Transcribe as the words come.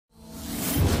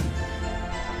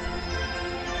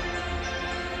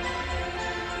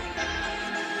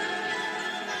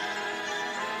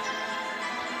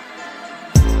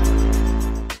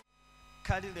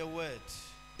carry the word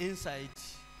inside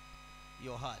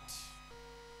your heart.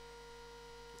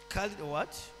 Carry the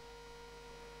what?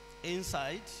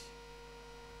 Inside.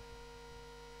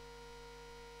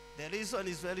 The reason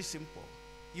is very simple.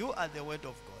 You are the word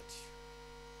of God.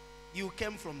 You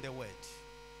came from the word.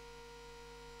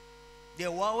 The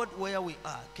world where we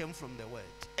are came from the word.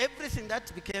 Everything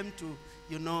that became to,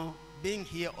 being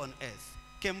here on earth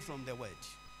came from the word.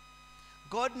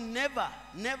 God never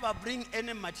bring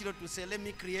any material to say, let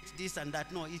me create this and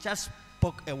that. No, he just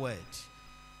spoke a word.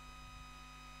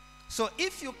 So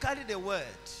if you carry the word,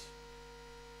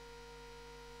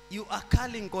 you are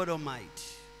calling God Almighty.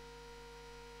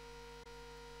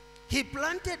 He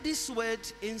planted this word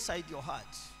inside your heart.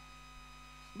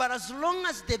 But as long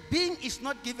as the being is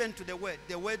not given to the word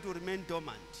will remain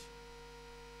dormant.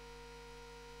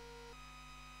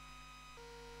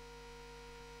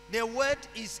 The word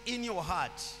is in your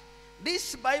heart.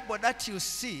 This Bible that you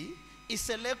see is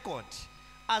a record.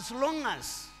 As long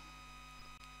as,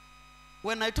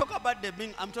 when I talk about the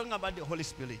being, I'm talking about the Holy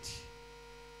Spirit.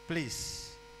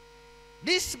 Please.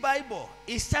 This Bible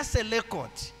is just a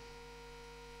record.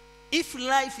 If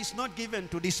life is not given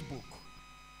to this book,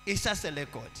 it's just a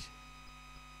record.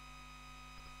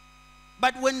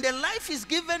 But when the life is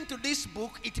given to this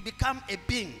book, it becomes a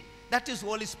being. That is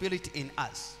Holy Spirit in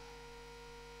us.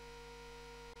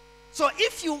 So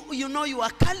if you are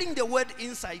calling the word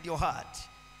inside your heart,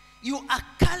 you are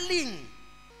calling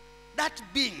that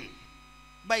being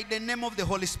by the name of the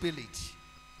Holy Spirit,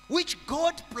 which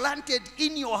God planted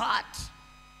in your heart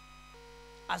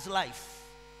as life.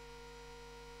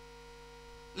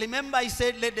 Remember, he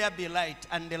said, let there be light,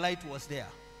 and the light was there.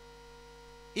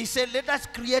 He said, let us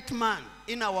create man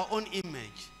in our own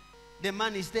image. The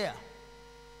man is there.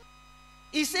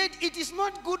 He said, it is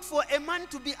not good for a man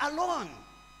to be alone.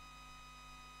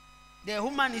 The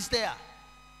woman is there.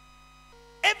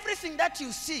 Everything that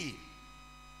you see,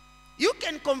 you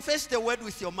can confess the word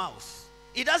with your mouth.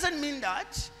 It doesn't mean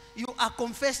that you are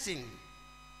confessing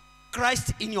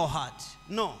Christ in your heart.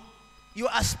 No. You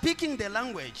are speaking the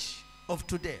language of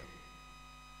today.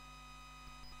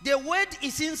 The word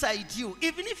is inside you.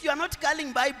 Even if you are not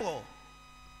calling Bible,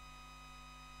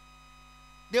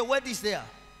 the word is there.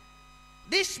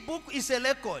 This book is a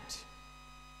record.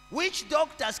 Which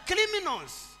doctors,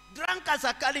 criminals, drunkards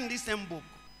are calling this same book.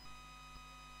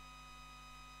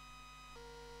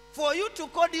 For you to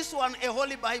call this one a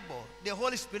holy Bible, the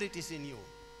Holy Spirit is in you.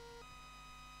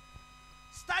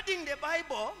 Studying the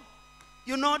Bible,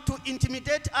 to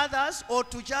intimidate others or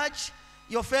to judge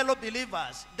your fellow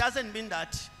believers doesn't mean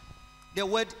that the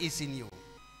word is in you.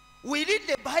 We read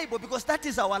the Bible because that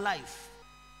is our life.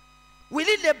 We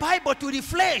read the Bible to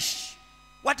refresh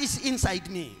what is inside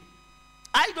me.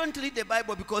 I don't read the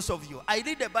Bible because of you. I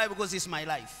read the Bible because it's my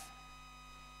life.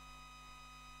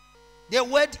 The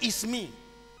word is me.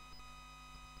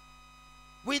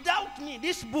 Without me,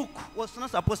 this book was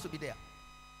not supposed to be there.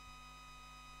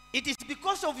 It is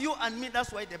because of you and me,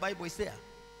 that's why the Bible is there.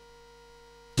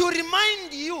 To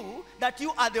remind you that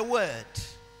you are the word.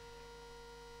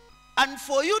 And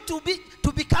for you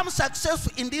to become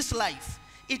successful in this life,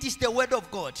 it is the word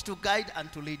of God to guide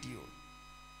and to lead you.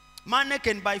 Money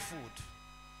can buy food.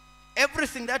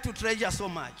 Everything that you treasure so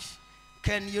much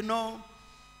can,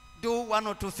 do one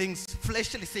or two things,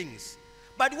 fleshly things.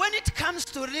 But when it comes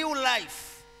to real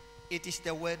life, it is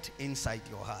the word inside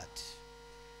your heart.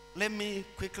 Let me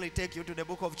quickly take you to the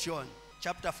book of John,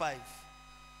 chapter 5.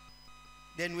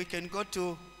 Then we can go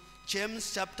to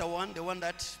James chapter 1, the one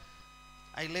that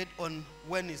I led on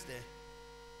Wednesday.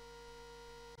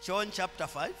 John chapter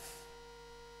 5.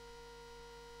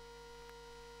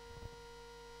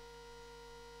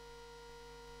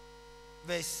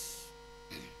 Verse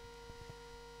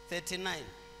 39.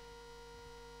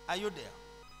 Are you there?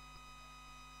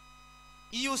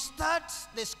 You start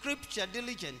the scripture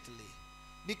diligently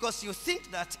because you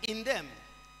think that in them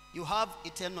you have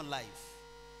eternal life.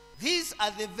 These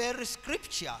are the very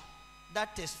scripture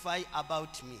that testify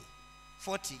about me.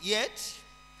 40. Yet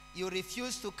you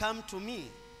refuse to come to me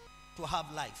to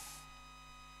have life.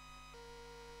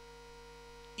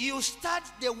 You start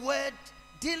the word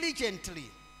diligently,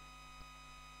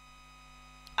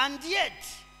 and yet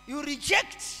you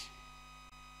reject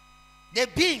the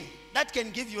being that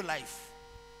can give you life.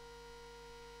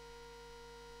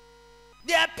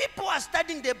 There are people who are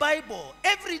studying the Bible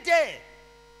every day,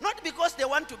 not because they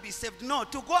want to be saved, no,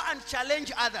 to go and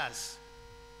challenge others.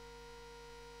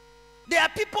 There are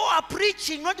people who are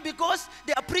preaching not because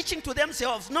they are preaching to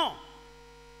themselves, no.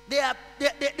 They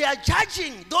are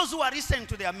judging those who are listening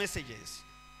to their messages.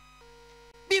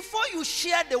 Before you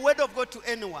share the word of God to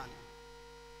anyone,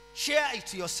 share it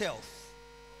to yourself.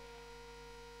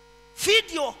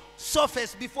 Feed your soul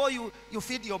first before you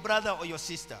feed your brother or your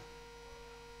sister.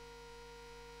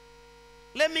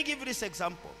 Let me give you this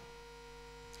example.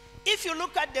 If you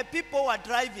look at the people who are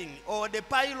driving, or the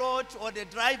pilot or the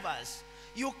drivers,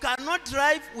 you cannot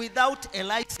drive without a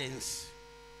license.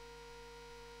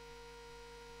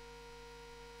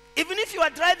 Even if you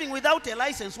are driving without a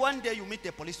license, one day you meet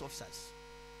the police officers.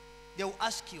 They will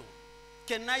ask you,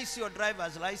 can I see your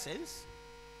driver's license?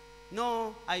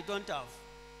 No, I don't have.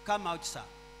 Come out, sir.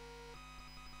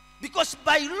 Because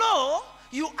by law,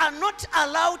 you are not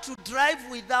allowed to drive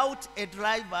without a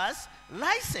driver's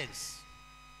license.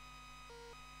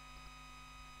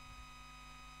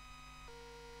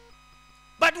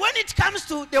 But when it comes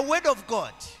to the word of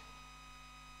God,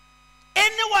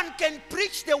 anyone can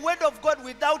preach the word of God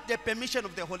without the permission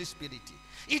of the Holy Spirit.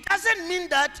 It doesn't mean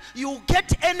that you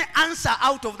get any answer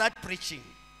out of that preaching.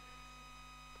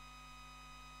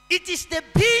 It is the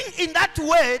being in that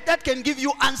word that can give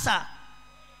you answer.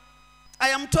 I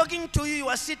am talking to you, you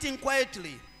are sitting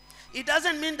quietly. It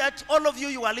doesn't mean that all of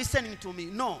you are listening to me.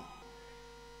 No.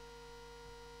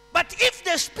 But if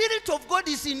the Spirit of God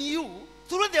is in you,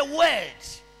 through the word,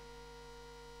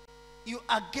 you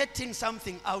are getting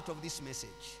something out of this message.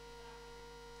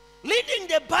 Reading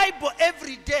the Bible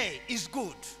every day is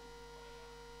good.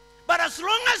 But as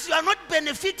long as you are not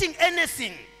benefiting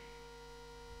anything,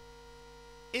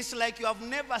 it's like you have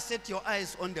never set your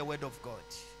eyes on the word of God.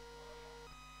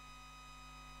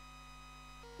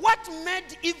 What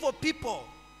made evil people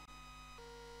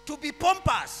to be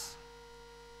pompous,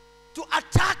 to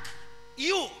attack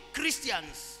you,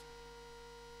 Christians,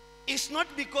 is not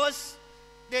because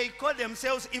they call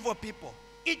themselves evil people.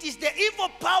 It is the evil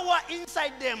power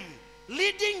inside them,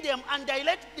 leading them and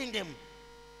directing them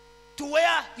to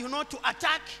where, to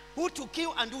attack, who to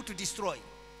kill and who to destroy.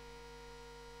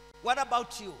 What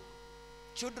about you,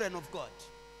 children of God?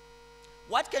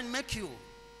 What can make you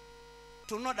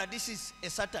to know that this is a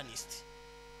Satanist?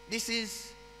 This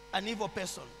is an evil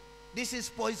person. This is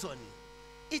poison.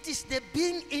 It is the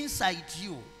being inside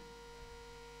you.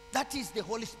 That is the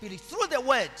Holy Spirit, through the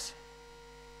word.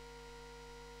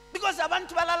 Because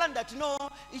abantu balalan that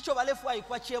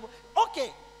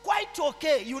okay, quite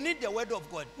okay, you need the word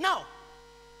of God. Now,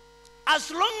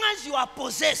 as long as you are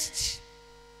possessed,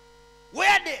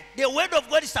 where the word of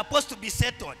God is supposed to be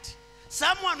settled,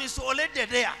 someone is already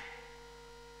there.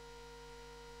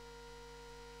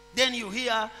 Then you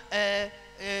hear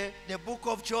the book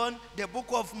of John, the book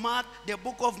of Mark, the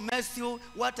book of Matthew,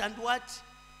 what and what.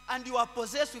 And you are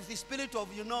possessed with the spirit of,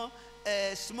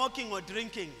 smoking or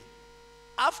drinking.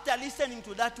 After listening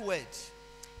to that word,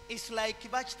 it's like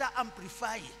Kibachta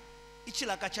amplify.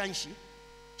 Ichilakachanshi.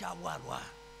 Chawalwa.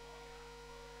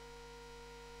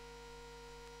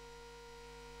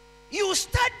 You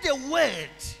study the word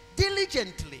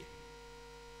diligently.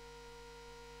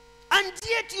 And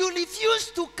yet you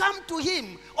refuse to come to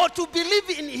him or to believe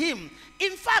in him.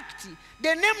 In fact,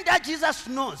 the name that Jesus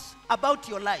knows about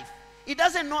your life, he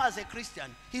doesn't know as a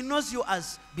Christian. He knows you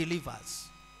as believers.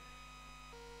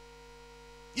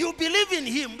 You believe in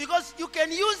him because you can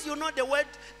use, the word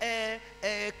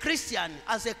Christian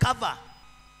as a cover.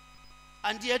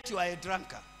 And yet you are a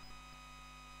drunkard.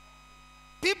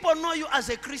 People know you as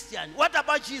a Christian. What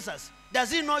about Jesus?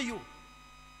 Does he know you?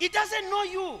 He doesn't know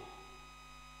you.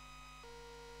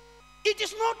 It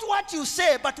is not what you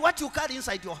say, but what you carry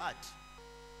inside your heart.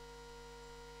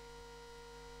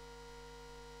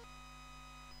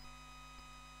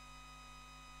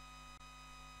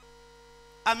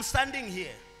 I'm standing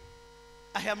here.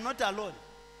 I am not alone.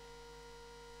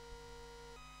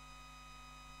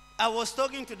 I was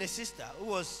talking to the sister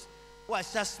who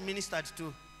has just ministered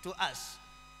to us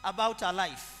about her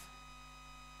life.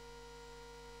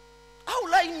 How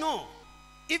will I know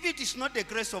if it is not the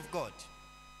grace of God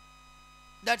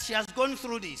that she has gone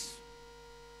through this?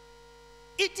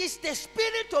 It is the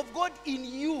Spirit of God in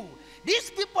you.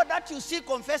 These people that you see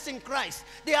confessing Christ,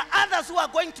 there are others who are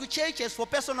going to churches for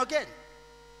personal gain.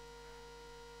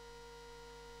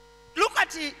 Look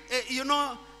at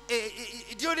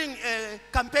during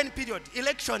campaign period,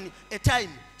 election time,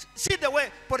 see the way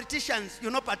politicians,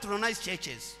 patronize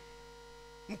churches.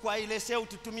 Mkwaile se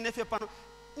ututumine fe pano.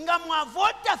 Nga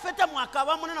mwavota feta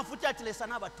mwakaba mwana futi atilesa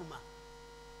na batuma.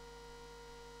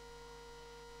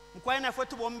 Mkwaile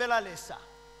fetu bombela lesa.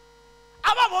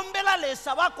 Aba bombela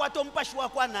lesa bako atompashi wa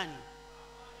kwa nani?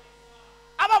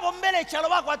 Aba bombele chalo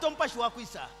bako atompashi wa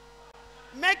kuisa.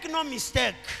 Make no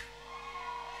mistake.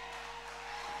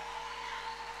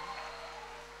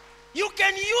 You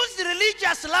can use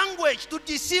religious language to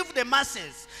deceive the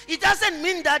masses. It doesn't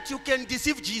mean that you can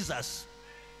deceive Jesus.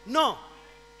 No.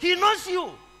 He knows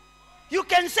you. You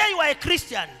can say you are a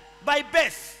Christian by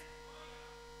birth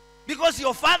because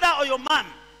your father or your mom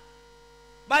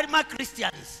are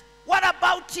Christians. What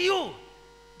about you?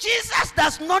 Jesus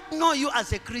does not know you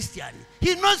as a Christian.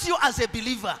 He knows you as a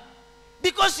believer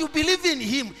because you believe in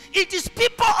him. It is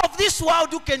people of this world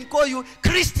who can call you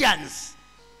Christians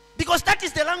because that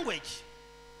is the language.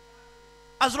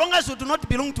 As long as you do not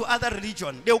belong to other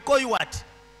religion, they will call you what?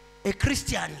 A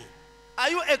Christian. Are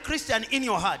you a Christian in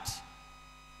your heart?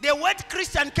 The word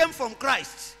Christian came from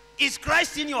Christ. Is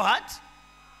Christ in your heart?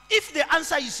 If the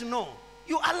answer is no,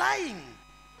 you are lying.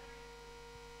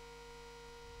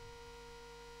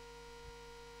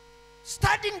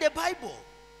 Studying the Bible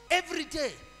every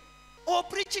day or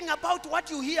preaching about what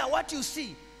you hear, what you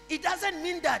see, it doesn't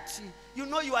mean that you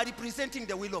know you are representing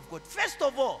the will of God. First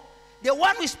of all, the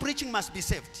one who is preaching must be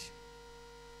saved.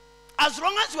 As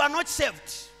long as you are not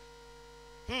saved,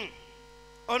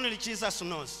 only Jesus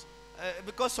knows.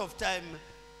 Because of time,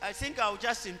 I think I'll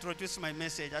just introduce my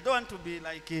message. I don't want to be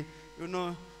like,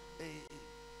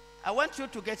 I want you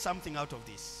to get something out of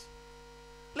this.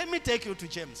 Let me take you to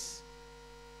James.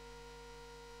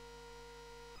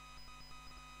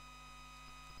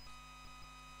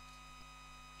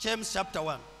 James chapter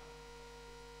 1.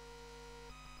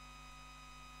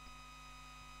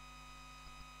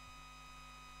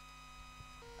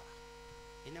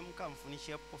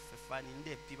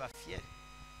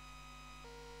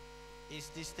 It's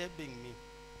disturbing me.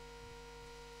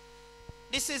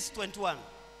 This is 21.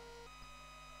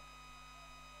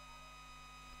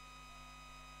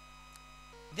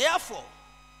 Therefore,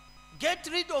 get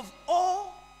rid of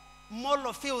all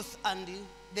moral filth and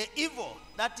the evil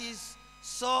that is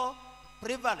so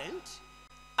prevalent,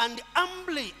 and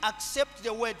humbly accept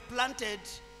the word planted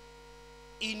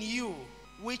in you,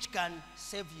 which can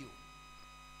save you.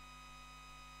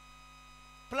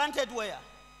 Planted where?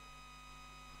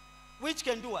 Which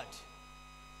can do what?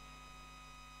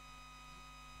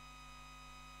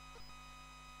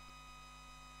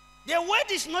 The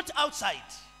word is not outside.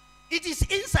 It is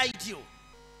inside you.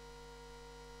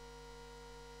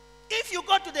 If you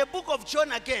go to the book of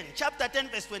John again, chapter 10,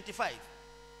 verse 25,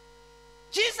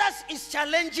 Jesus is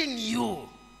challenging you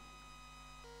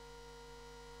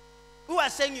who are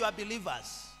saying you are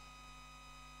believers.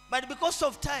 But because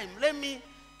of time, let me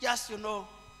just,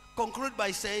 conclude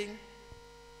by saying,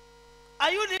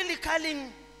 are you really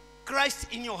calling Christ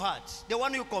in your heart, the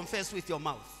one you confess with your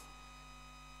mouth?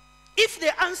 If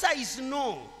the answer is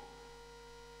no,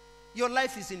 your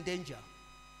life is in danger.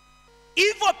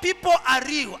 Evil people are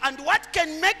real, and what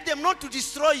can make them not to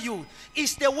destroy you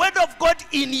is the word of God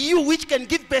in you, which can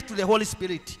give birth to the Holy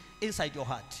Spirit inside your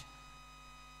heart.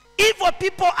 Evil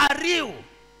people are real.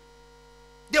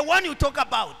 The one you talk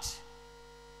about,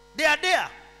 they are there.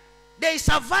 They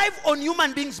survive on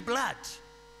human beings' blood.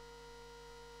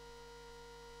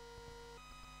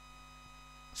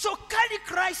 So carry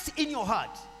Christ in your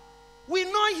heart. We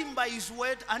know him by his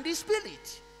word and his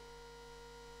spirit.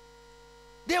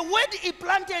 The word he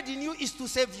planted in you is to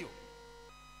save you.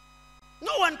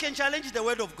 No one can challenge the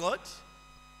word of God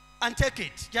and take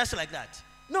it just like that.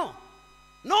 No.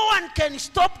 No one can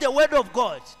stop the word of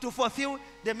God to fulfill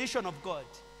the mission of God.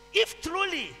 If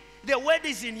truly the word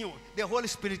is in you, the Holy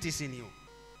Spirit is in you.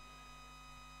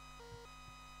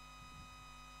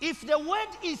 If the word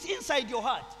is inside your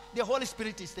heart, the Holy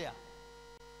Spirit is there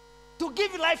to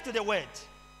give life to the word.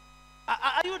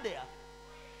 Are you there?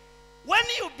 When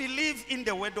you believe in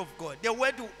the word of God, the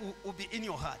word will be in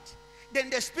your heart.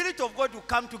 Then the Spirit of God will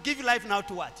come to give life now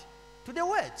to what? To the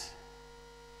word.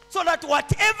 So that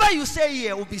whatever you say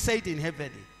here will be said in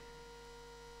heaven.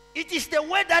 It is the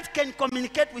word that can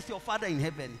communicate with your Father in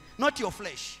heaven, not your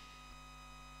flesh.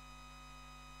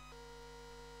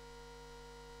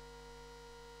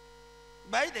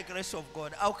 By the grace of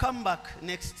God, I'll come back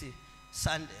next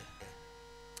Sunday.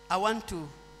 I want to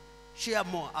share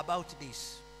more about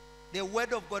this. The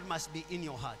word of God must be in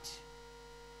your heart.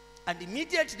 And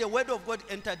immediately the word of God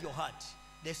entered your heart,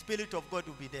 the Spirit of God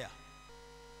will be there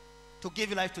to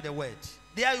give life to the word.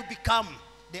 There you become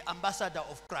the ambassador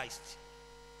of Christ.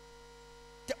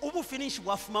 Ubu finish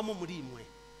wafumamo mulimwe.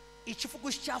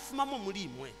 Ichifuku shafumamo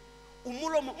mulimwe.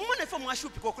 Umulomo, umone fa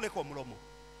mwashupi kokule kwa mulomo.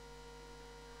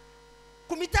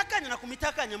 Kumitakanya na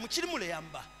kumitakanya mukiri mule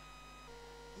yamba.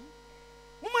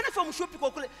 Umone fa mushupi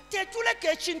kokule tetule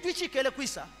ke chintu ichikele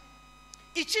kwisa.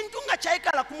 Ichintunga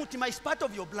chaikala kumutima is part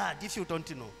of your blood, if you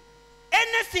don't know.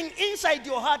 Anything inside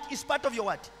your heart is part of your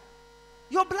what?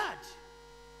 Your blood.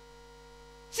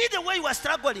 See the way you are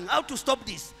struggling, how to stop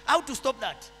this, how to stop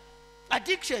that.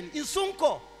 Addiction,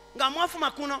 insunko, ngamwafu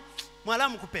makuno,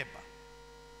 mwalamu kupepa.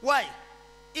 Why?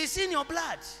 It's in your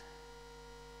blood.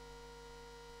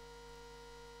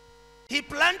 He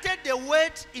planted the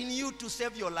word in you to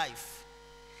save your life.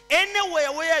 Anywhere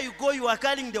where you go, you are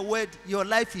carrying the word, your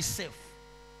life is safe.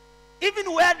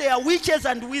 Even where there are witches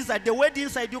and wizards, the word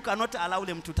inside you cannot allow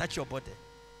them to touch your body.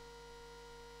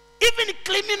 Even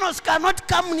criminals cannot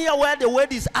come near where the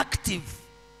word is active.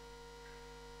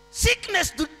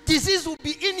 Sickness, disease will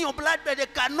be in your blood, but they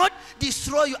cannot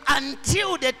destroy you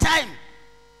until the time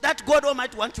that God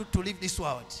Almighty wants you to leave this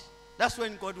world. That's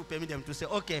when God will permit them to say,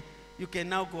 okay, you can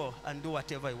now go and do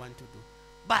whatever you want to do.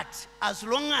 But as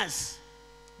long as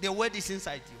the word is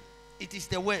inside you, it is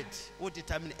the word who will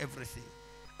determine everything.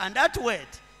 And that word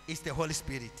is the Holy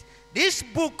Spirit. This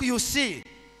book you see,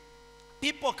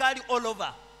 people carry all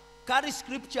over, carry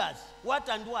scriptures, what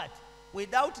and what.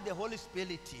 Without the Holy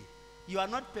Spirit, you are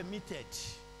not permitted.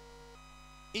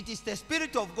 It is the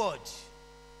Spirit of God.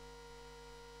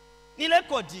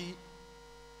 Nilekodi,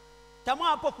 tamu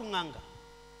hapo kunganga.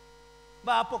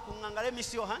 Ba hapo kunganga, let me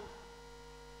see your hand.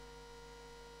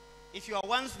 If you are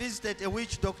once visited a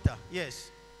witch doctor, yes.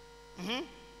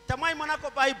 Tamai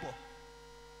monako Bible.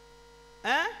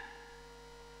 Eh?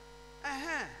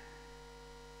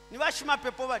 Niva shima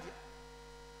pepo badi.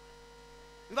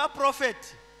 Niva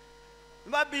prophet.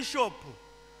 Niva bishop.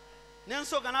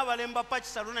 Nenso kana valemba pachi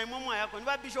saruna imomo yako.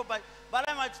 Niva bishop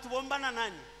bala matubomba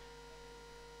nani.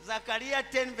 Zakaria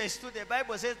 10 verse 2, the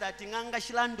Bible says that inganga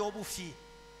shilando obufi.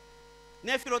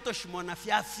 Nefiloto shimona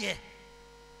fiafie.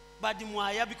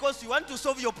 Badimwaya, because you want to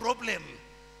solve your problem.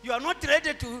 You are not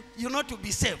ready to, to be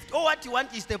saved. All what you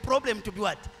want is the problem to be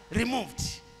what? Removed.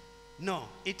 No,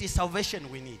 it is salvation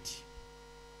we need.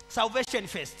 Salvation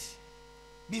first.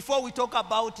 Before we talk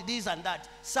about this and that.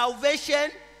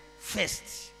 Salvation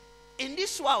first. In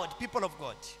this world, people of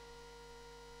God,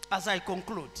 as I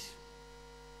conclude,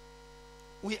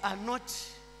 we are not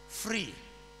free.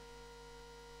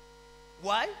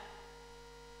 Why?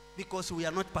 Because we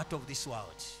are not part of this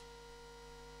world.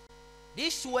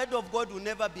 This word of God will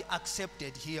never be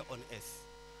accepted here on earth,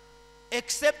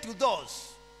 except to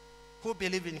those who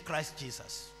believe in Christ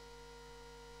Jesus.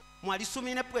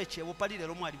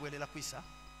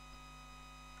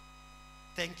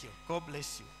 Thank you. God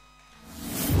bless you.